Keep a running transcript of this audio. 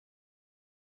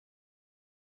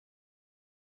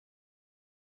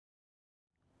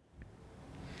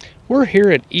We're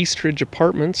here at Eastridge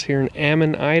Apartments here in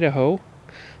Ammon, Idaho.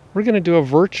 We're going to do a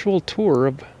virtual tour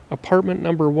of apartment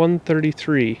number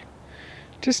 133.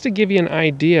 Just to give you an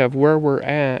idea of where we're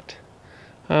at,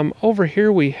 over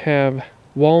here we have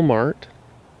Walmart.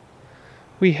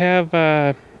 We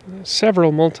have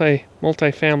several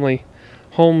multi-family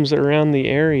homes around the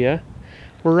area.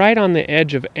 We're right on the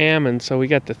edge of Ammon, so we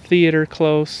got the theater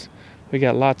close. We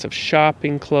got lots of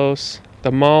shopping close.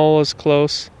 The mall is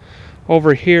close.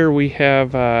 Over here we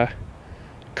have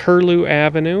Curlew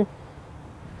Avenue.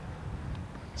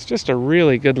 It's just a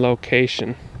really good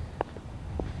location.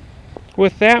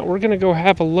 With that, we're going to go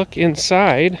have a look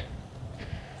inside.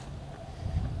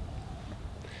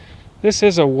 This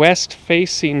is a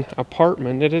west-facing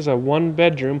apartment. It is a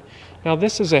one-bedroom. Now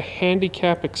this is a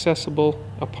handicap-accessible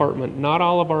apartment. Not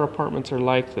all of our apartments are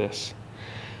like this,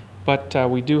 but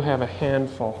we do have a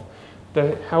handful.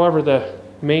 However, the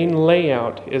main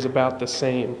layout is about the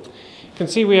same. You can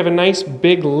see we have a nice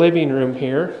big living room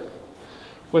here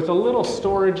with a little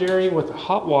storage area with a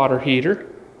hot water heater.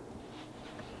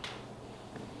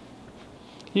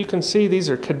 You can see these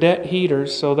are cadet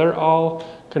heaters, so they're all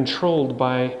controlled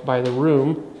by the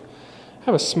room.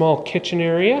 Have a small kitchen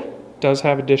area, does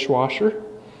have a dishwasher,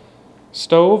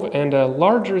 stove, and a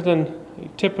larger than a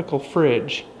typical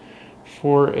fridge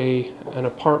for an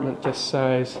apartment this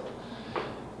size.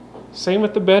 Same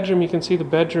with the bedroom. You can see the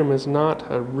bedroom is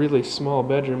not a really small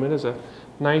bedroom. It is a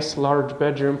nice large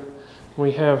bedroom.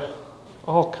 We have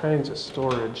all kinds of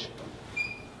storage.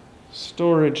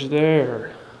 Storage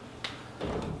there.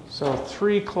 So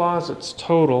 3 closets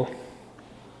total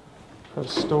of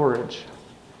storage.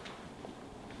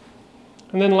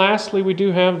 And then lastly, we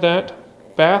do have that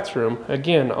bathroom.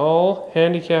 Again, all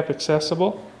handicap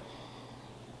accessible.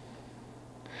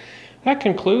 That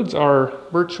concludes our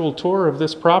virtual tour of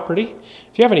this property.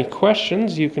 If you have any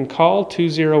questions, you can call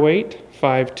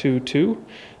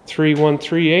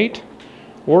 208-522-3138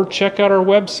 or check out our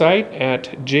website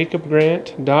at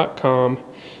jacobgrant.com.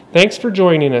 Thanks for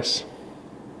joining us.